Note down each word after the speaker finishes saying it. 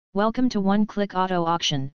Welcome to One Click Auto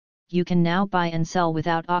Auction. You can now buy and sell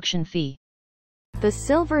without auction fee. The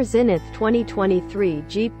Silver Zynith 2023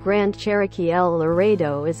 Jeep Grand Cherokee L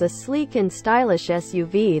Laredo is a sleek and stylish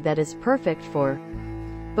SUV that is perfect for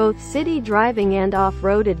both city driving and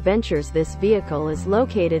off-road adventures. This vehicle is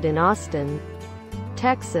located in Austin,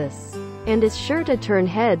 Texas, and is sure to turn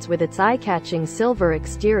heads with its eye-catching silver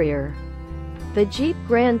exterior. The Jeep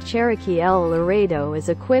Grand Cherokee L Laredo is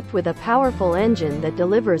equipped with a powerful engine that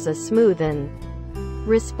delivers a smooth and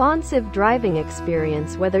responsive driving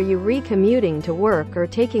experience whether you're recommuting to work or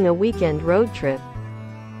taking a weekend road trip.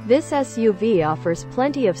 This SUV offers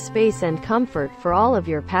plenty of space and comfort for all of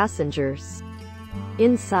your passengers.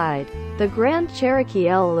 Inside, the Grand Cherokee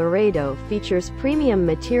L Laredo features premium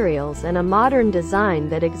materials and a modern design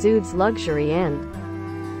that exudes luxury and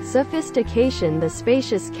sophistication. The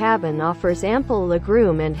spacious cabin offers ample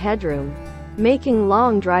legroom and headroom, making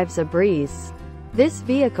long drives a breeze. This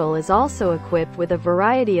vehicle is also equipped with a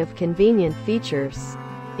variety of convenient features,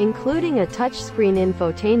 including a touchscreen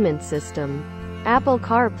infotainment system, Apple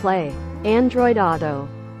CarPlay, Android Auto,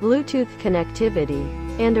 Bluetooth connectivity,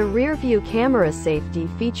 and a rearview camera. Safety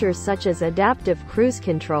features such as adaptive cruise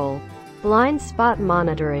control, blind spot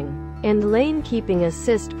monitoring, and lane keeping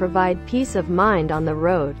assist provide peace of mind on the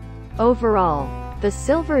road. Overall, the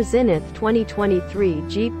Silver Zynith 2023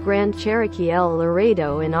 Jeep Grand Cherokee L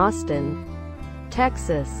Laredo in Austin,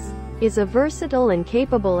 Texas, is a versatile and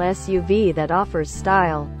capable SUV that offers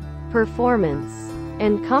style, performance,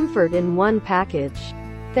 and comfort in one package.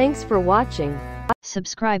 Thanks for watching.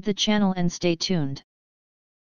 Subscribe the channel and stay tuned.